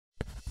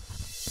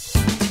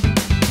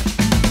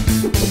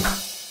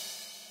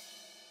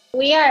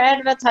We are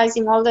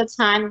advertising all the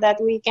time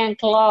that we can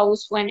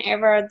close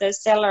whenever the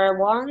seller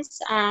wants,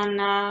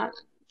 and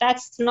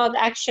that's not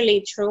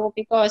actually true,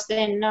 because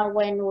then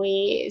when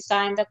we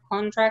sign the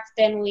contract,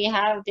 then we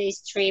have this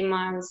 3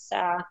 months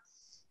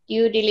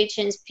due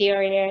diligence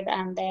period,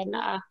 and then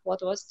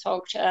what was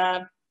talked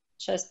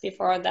just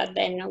before that,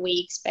 then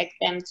we expect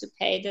them to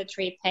pay the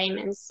 3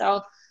 payments.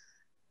 So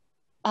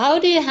how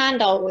do you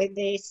handle with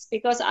this?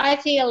 Because I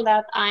feel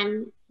that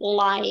I'm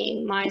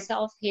lying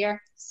myself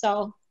here.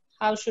 So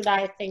how should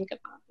I think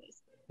about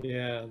this?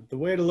 Yeah, the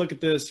way to look at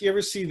this, you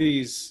ever see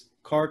these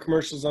car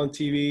commercials on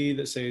TV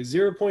that say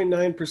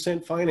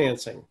 0.9%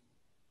 financing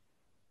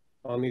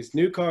on these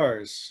new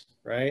cars,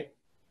 right?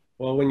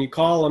 Well, when you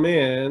call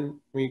in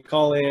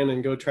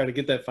and go try to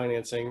get that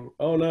financing,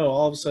 oh no,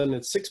 all of a sudden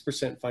it's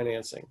 6%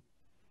 financing.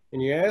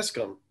 And you ask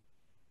them,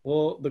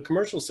 well, the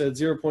commercial said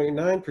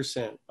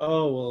 0.9%.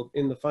 Oh, well,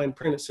 in the fine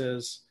print it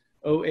says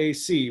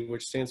OAC,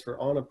 which stands for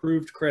on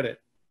approved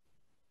credit,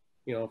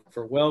 you know,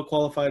 for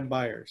well-qualified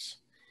buyers.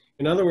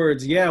 In other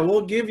words, yeah,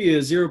 we'll give you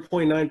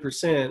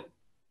 0.9%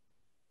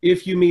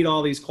 if you meet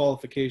all these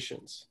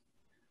qualifications.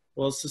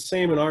 Well, it's the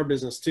same in our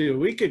business too.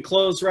 We could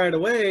close right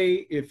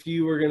away if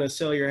you were going to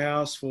sell your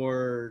house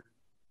for,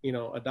 you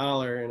know,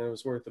 $1 and it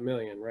was worth $1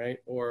 million, right?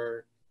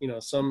 Or, you know,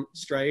 some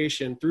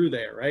striation through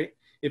there, right?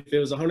 If it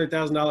was a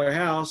 $100,000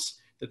 house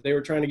that they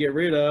were trying to get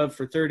rid of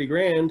for 30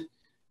 grand,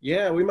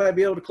 yeah, we might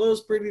be able to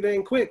close pretty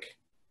dang quick.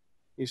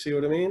 You see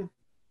what I mean?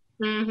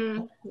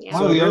 Mm-hmm. Yeah.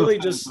 So really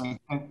just,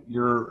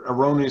 you're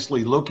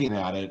erroneously looking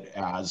at it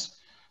as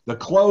the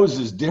close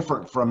is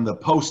different from the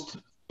post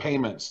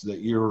payments that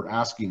you're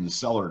asking the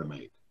seller to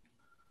make.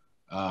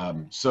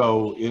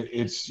 So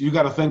it's, you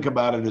got to think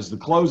about it as the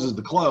close is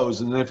the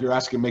close. And then if you're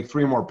asking to make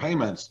 3 more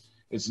payments,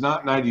 it's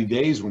not 90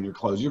 days when you're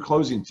closing. You're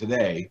closing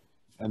today,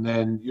 and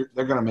then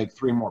they're going to make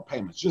 3 more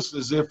payments, just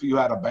as if you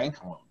had a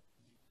bank loan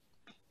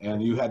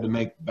and you had to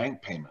make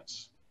bank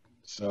payments.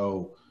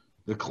 So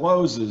the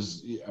close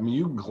is, I mean,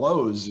 you can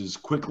close as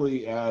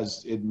quickly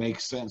as it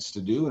makes sense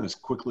to do and as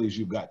quickly as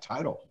you've got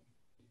title.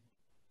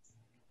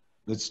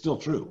 That's still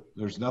true.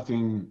 There's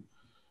nothing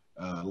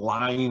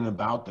lying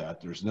about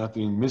that. There's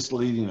nothing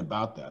misleading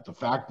about that. The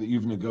fact that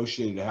you've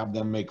negotiated to have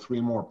them make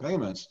 3 more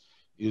payments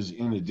is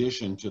in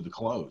addition to the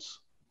close.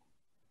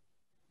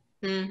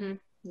 Mm-hmm.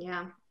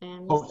 Yeah, I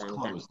understand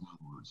Post-close, in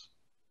other words.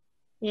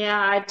 Yeah,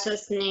 I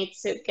just need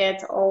to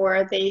get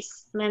over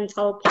these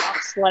mental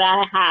blocks what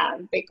I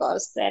have,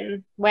 because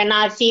then when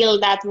I feel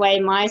that way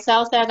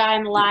myself that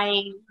I'm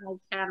lying, I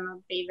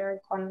cannot be very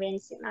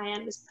convincing. I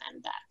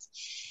understand that.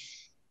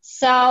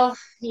 So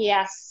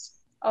yes,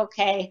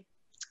 okay.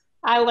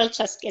 I will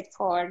just get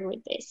forward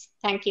with this.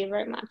 Thank you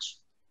very much.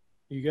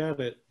 You got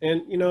it.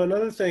 And, you know,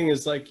 another thing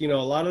is, like, you know,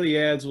 a lot of the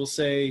ads will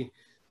say,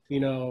 you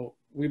know,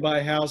 we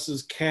buy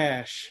houses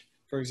cash,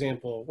 for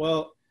example.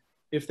 Well,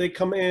 if they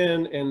come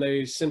in and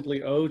they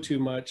simply owe too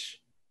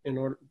much in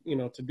order, you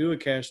know, to do a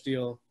cash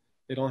deal,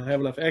 they don't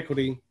have enough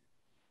equity,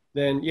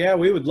 then yeah,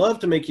 we would love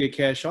to make you a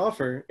cash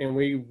offer, and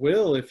we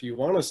will if you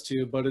want us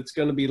to, but it's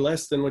going to be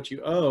less than what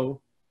you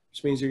owe,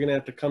 which means you're going to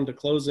have to come to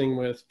closing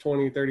with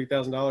 $20,000,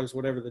 $30,000,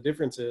 whatever the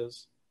difference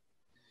is.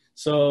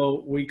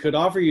 So we could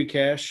offer you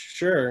cash,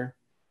 sure.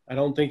 I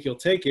don't think you'll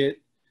take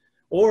it.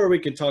 Or we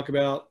could talk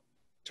about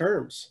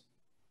terms,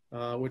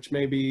 which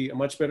may be a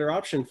much better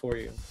option for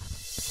you.